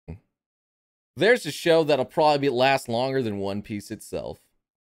There's a show that'll probably last longer than One Piece itself.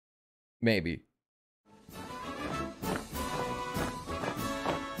 Maybe.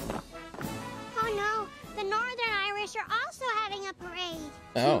 Oh no, the Northern Irish are also having a parade.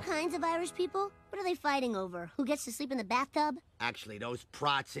 Two kinds of Irish people? What are they fighting over? Who gets to sleep in the bathtub? Actually, those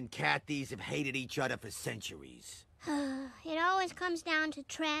prots and cathies have hated each other for centuries. It always comes down to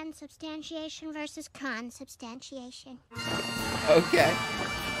transubstantiation versus consubstantiation. Okay.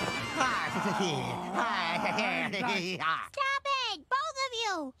 Stop it! Both of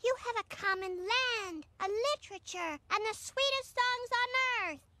you! You have a common land, a literature, and the sweetest songs on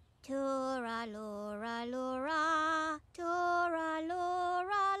earth. Tura lura lura, tura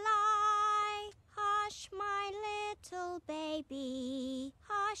lura lie. Hush, my little baby.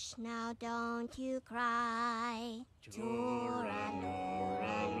 Hush now, don't you cry. Tura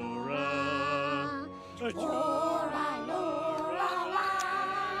lura lura, tura lura lie.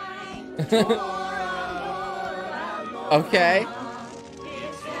 Okay.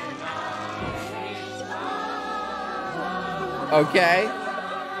 Okay.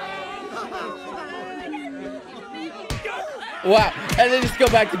 Wow. And then just go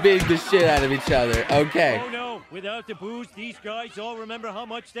back to beating the shit out of each other. Okay. Oh no, without the booze, these guys all remember how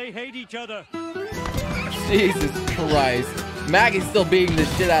much they hate each other. Jesus Christ. Maggie's still beating the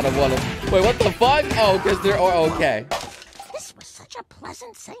shit out of one of them. Wait, what the fuck? Oh, because they're okay. This was such a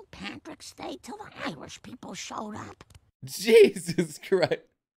pleasant St. Patrick's Day till the Irish people showed up. Jesus Christ.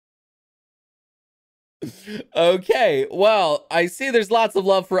 Okay, well, I see there's lots of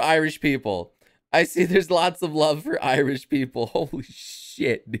love for Irish people. I see there's lots of love for Irish people. Holy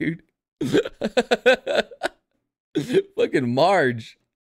shit, dude. Fucking Marge.